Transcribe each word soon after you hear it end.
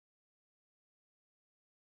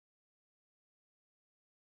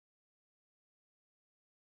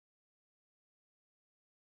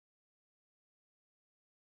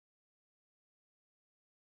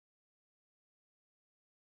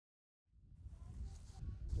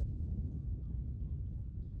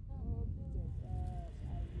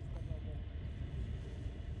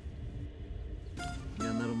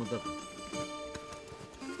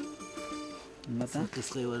Mata?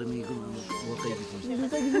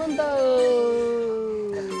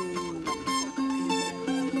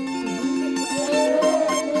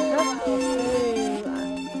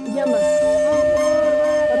 Llamas.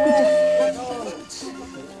 Pacucha.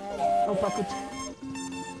 Oh, pacucha.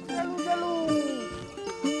 Salud, salud.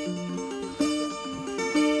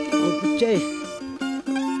 Oh, puchay.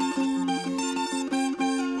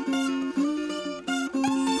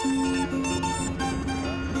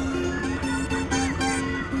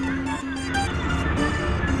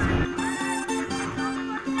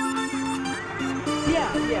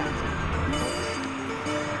 Yeah.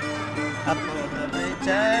 Apo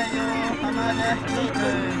tabicayo amalah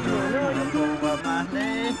kikojo Apo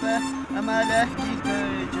amahlepa amalah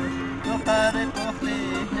kikojo Nukari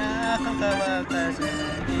puhlihnya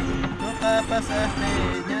kakawakasagi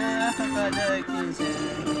Nukapasahlinya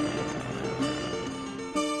kakadakisagi.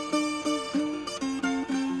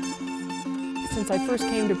 Since I first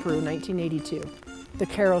came to Peru in 1982, the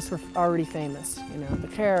Caros were already famous. You know, the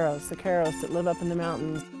Caros that live up in the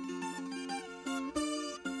mountains.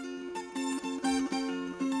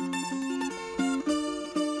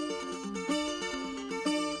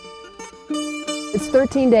 It's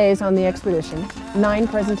 13 days on the expedition, 9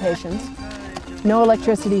 presentations, no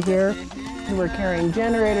electricity here. We're carrying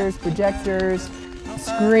generators, projectors,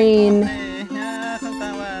 screen.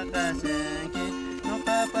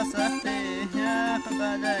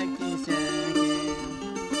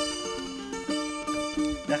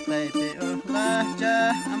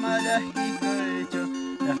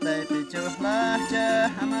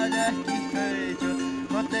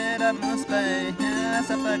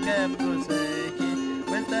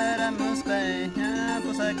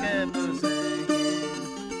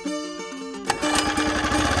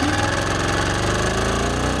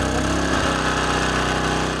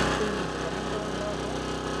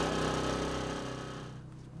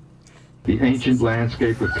 The ancient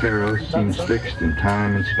landscape of Caros seems fixed in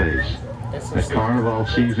time and space. At Carnival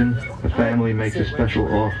season, the family makes a special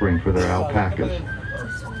offering for their alpacas.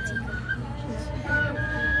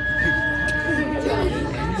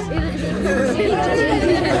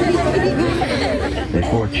 They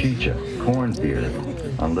pour chicha, corn beer,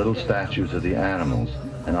 on little statues of the animals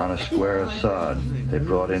and on a square of sod they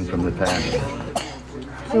brought in from the pasture.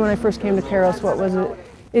 When I first came to Caros, what was it?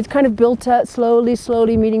 It kind of built up slowly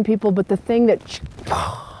meeting people, but the thing that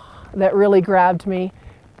really grabbed me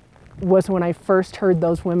was when I first heard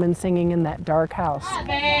those women singing in that dark house.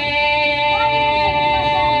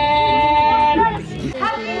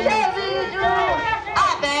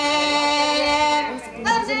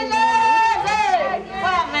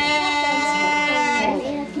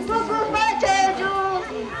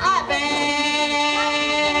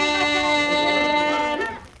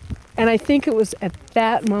 And I think it was at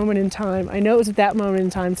that moment in time, I know it was at that moment in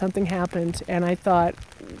time something happened, and I thought,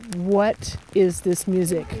 what is this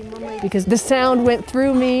music? Because the sound went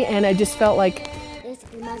through me and I just felt like,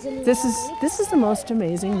 this is the most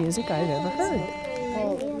amazing music I've ever heard.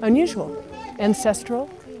 Unusual, ancestral,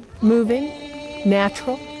 moving,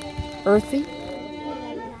 natural, earthy.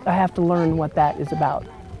 I have to learn what that is about.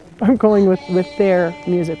 I'm going with their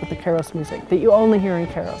music, with the Caros music, that you only hear in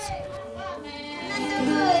Caros.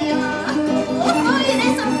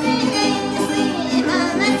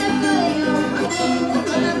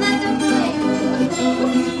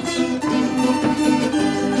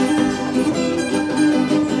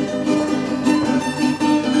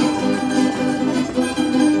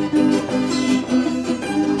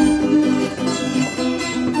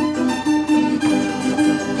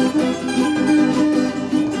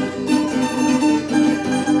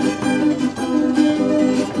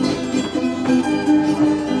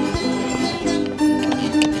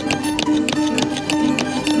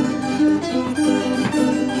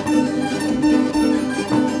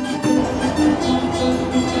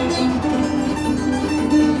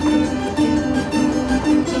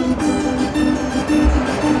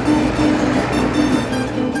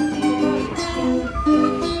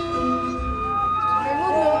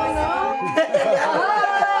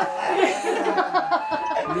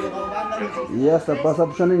 Ya está, pasa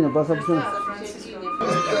por su niña, pasa por su niña.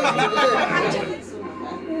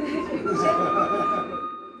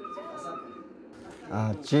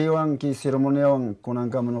 Chiwan ki ceremoniawan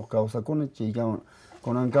kunankama nuqa kawsakuni, chiykawan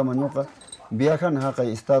kunankama nuqa viajan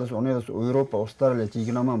haqay Estados Unidos, Europa, Australia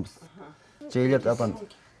chaykunamanpas. Chayllata apan,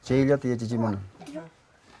 chayllata yachachimunan.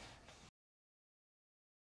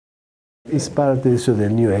 Es parte de eso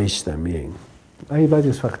del New Age también. Hay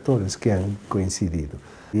varios factores que han coincidido.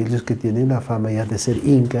 Y ellos que tienen la fama ya de ser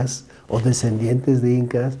incas o descendientes de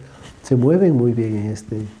incas, se mueven muy bien en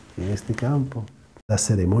este campo. La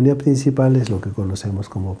ceremonia principal es lo que conocemos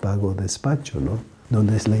como pago despacho, ¿no?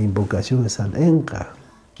 Donde es la invocación es al Enca.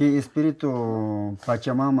 Que espíritu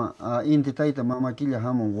Pachamama, inti taita mama quilla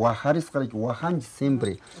jamon, guajaris guajan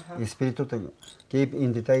siempre. Espíritu que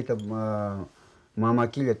inti taita mama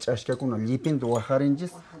quilla chashka kuna lipinto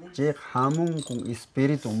guajarinjis, che jamon con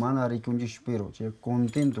espíritu mana rikunjis pero, che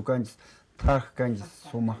contento canjis, taj canjis,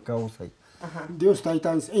 sumah causai. Dios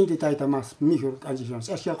taitans inti taita mas mejor canjis,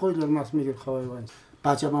 chashka koiler mas mejor kawai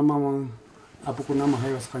Pachamama apukunama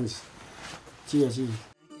hayas canjis. Sí, así.